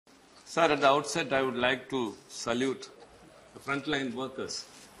Sir, at the outset, I would like to salute the frontline workers,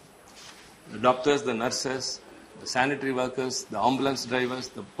 the doctors, the nurses, the sanitary workers, the ambulance drivers,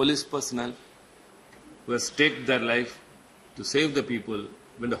 the police personnel who have staked their life to save the people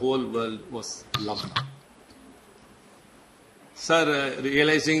when the whole world was locked down. Sir,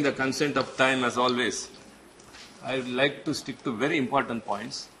 realizing the consent of time as always, I would like to stick to very important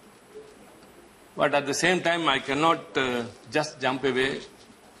points. But at the same time, I cannot just jump away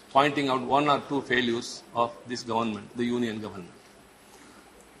pointing out one or two failures of this government, the union government.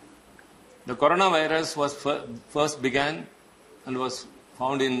 The coronavirus was first began and was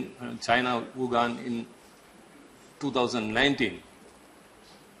found in China, Wuhan, in 2019.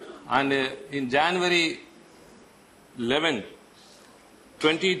 And in January 11,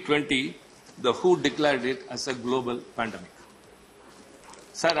 2020, the WHO declared it as a global pandemic.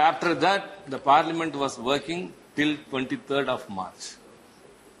 Sir, after that, the Parliament was working till 23rd of March.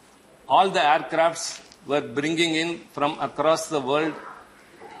 All the aircrafts were bringing in from across the world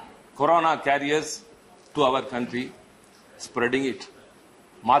corona carriers to our country, spreading it.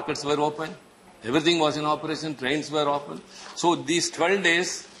 Markets were open. Everything was in operation. Trains were open. So these 12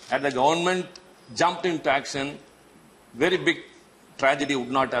 days, had the government jumped into action, very big tragedy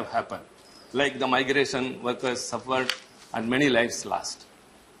would not have happened. Like the migration workers suffered and many lives lost.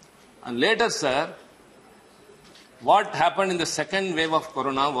 And later, sir, what happened in the second wave of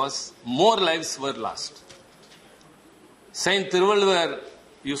corona was more lives were lost. Saint Thiruvalluvar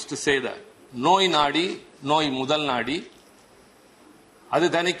used to say that, Noi Nadi, Noi Mudal Nadi, Adu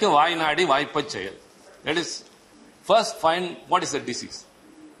Thanikku Vai Nadi, Vaippa Cheyal. That is, first find what is the disease.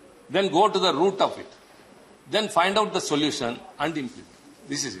 Then go to the root of it. Then find out the solution and implement.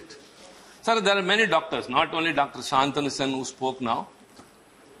 This is it. Sir, there are many doctors, not only Dr. Shantanu who spoke now,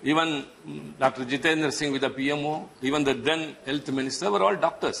 even Dr. Jitendra Singh with the PMO, even the then health minister were all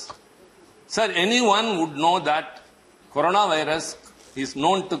doctors. Sir, anyone would know that coronavirus is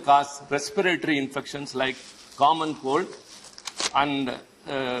known to cause respiratory infections like common cold and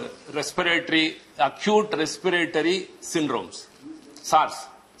acute respiratory syndromes, SARS,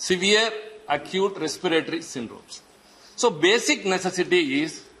 severe acute respiratory syndromes. So basic necessity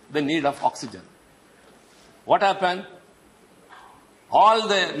is the need of oxygen. What happened? All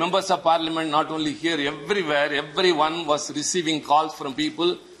the members of parliament, not only here, everywhere, everyone was receiving calls from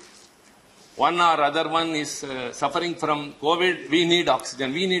people. One or other one is suffering from COVID. We need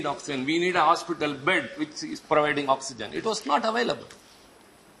oxygen. We need oxygen. We need a hospital bed which is providing oxygen. It was not available.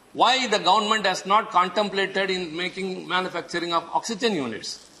 Why the government has not contemplated in making manufacturing of oxygen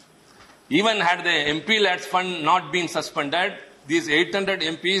units? Even had the MP Lads Fund not been suspended, these 800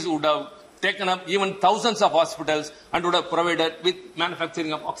 MPs would have taken up even thousands of hospitals and would have provided with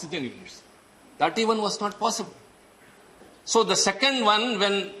manufacturing of oxygen units. That even was not possible. So the second one,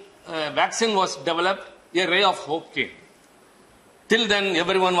 when vaccine was developed, a ray of hope came. Till then,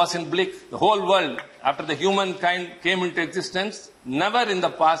 everyone was in bleak. The whole world, after the humankind came into existence, never in the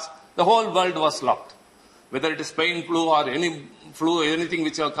past, the whole world was locked. Whether it is Spain flu or any flu, anything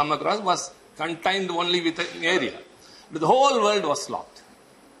which you have come across was contained only within an area. But the whole world was locked.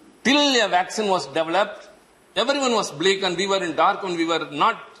 Till a vaccine was developed, everyone was bleak and we were in dark and we were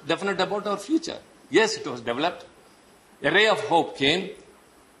not definite about our future. Yes, it was developed. A ray of hope came.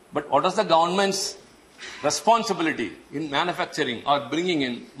 But what was the government's responsibility in manufacturing or bringing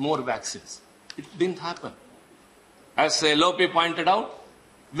in more vaccines? It didn't happen. As LOP pointed out,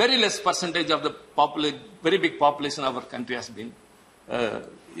 very less percentage of the very big population of our country has been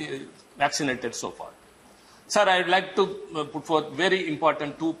vaccinated so far. Sir, I would like to put forth very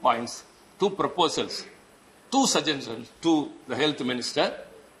important 2 points, 2 proposals, 2 suggestions to the health minister,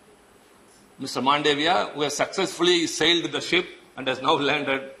 Mr. Mandavia, who has successfully sailed the ship and has now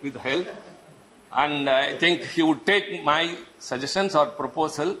landed with health. And I think he would take my suggestions or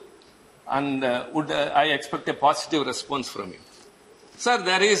proposal and I expect a positive response from him. Sir,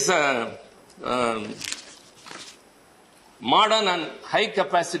 there is a modern and high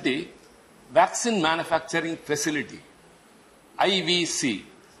capacity vaccine manufacturing facility, IVC,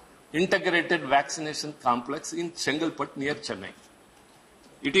 Integrated Vaccination Complex in Chengalpattu near Chennai.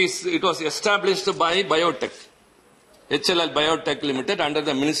 It was established by Biotech, HLL Biotech Limited under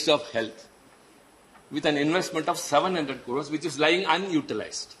the Ministry of Health with an investment of 700 crores which is lying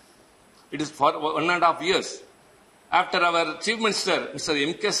unutilized. It is for 1.5 years. After our Chief Minister, Mr.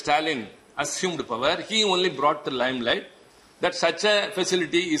 DMK Stalin, assumed power, he only brought to limelight that such a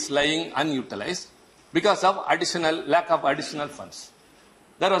facility is lying unutilized because of lack of additional funds.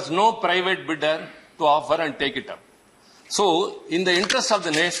 There was no private bidder to offer and take it up. So, in the interest of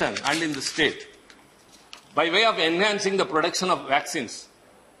the nation and in the state, by way of enhancing the production of vaccines,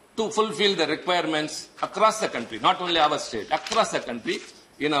 to fulfill the requirements across the country, not only our state, across the country,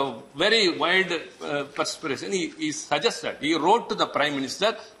 in a very wide perspiration. He suggested, he wrote to the Prime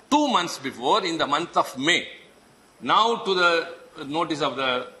Minister 2 months before, in the month of May. Now, to the notice of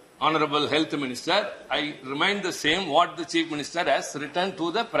the Honorable Health Minister, I remind the same what the Chief Minister has written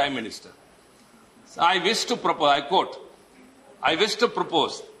to the Prime Minister. I wish to propose, I quote, I wish to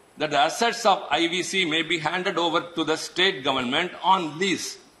propose that the assets of IVC may be handed over to the state government on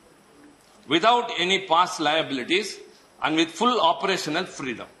lease without any past liabilities and with full operational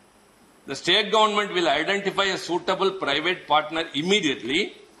freedom. The state government will identify a suitable private partner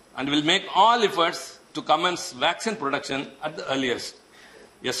immediately and will make all efforts to commence vaccine production at the earliest.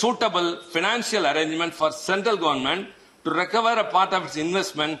 A suitable financial arrangement for central government to recover a part of its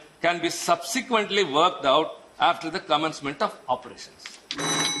investment can be subsequently worked out after the commencement of operations.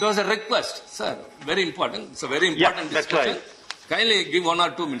 It was a request, sir, very important. It's a very important discussion. Right. Kindly give 1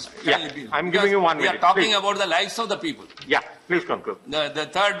 or 2 minutes. I'm giving you 1 minute. We are talking about the lives of the people. Yeah, please conclude. The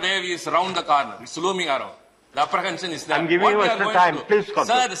third wave is around the corner. It's looming around. The apprehension is there. I'm giving you extra time. Please conclude.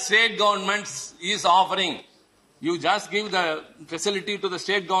 Sir, the state government is offering. You just give the facility to the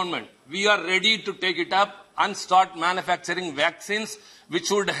state government. We are ready to take it up and start manufacturing vaccines,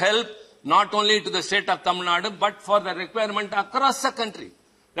 which would help not only to the state of Tamil Nadu, but for the requirement across the country.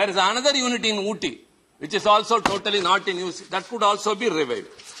 There is another unit in Ooty, which is also totally not in use. That could also be revived.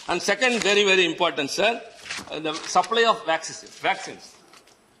 And second, very, very important, sir, the supply of vaccines.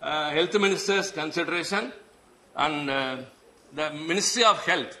 Health Minister's consideration and the Ministry of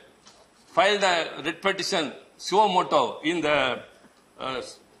Health filed a writ petition suo motu in the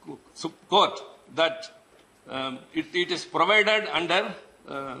court that it is provided under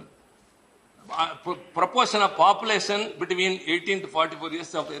proportion of population between 18 to 44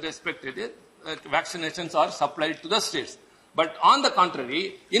 years of respected vaccinations are supplied to the states. But on the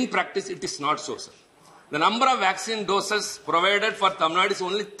contrary, in practice, it is not so, sir. The number of vaccine doses provided for Tamil Nadu is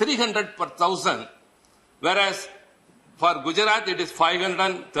only 300 per thousand, whereas for Gujarat it is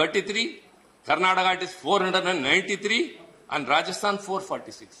 533, Karnataka it is 493, and Rajasthan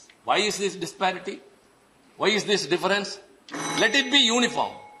 446. Why is this disparity? Why is this difference? Let it be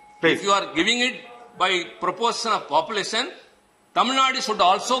uniform. Please. If you are giving it by proportion of population, Tamil Nadu should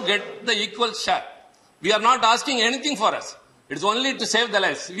also get the equal share. We are not asking anything for us. It is only to save the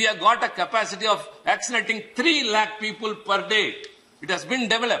lives. We have got a capacity of vaccinating 3 lakh people per day. It has been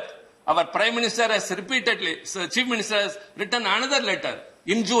developed. Our Prime Minister has repeatedly, Chief Minister has written another letter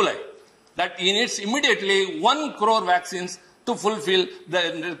in July that he needs immediately 1 crore vaccines to fulfill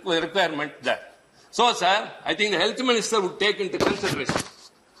the requirement there. So, sir, I think the Health Minister would take into consideration.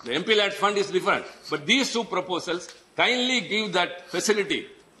 The MP led fund is different, but these 2 proposals kindly give that facility,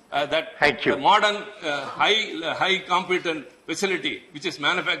 that modern, high competent facility, which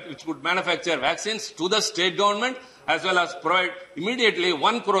would manufacture vaccines to the state government, as well as provide immediately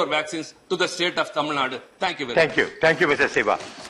 1 crore vaccines to the state of Tamil Nadu. Thank you very much. Thank you, Mr. Siva.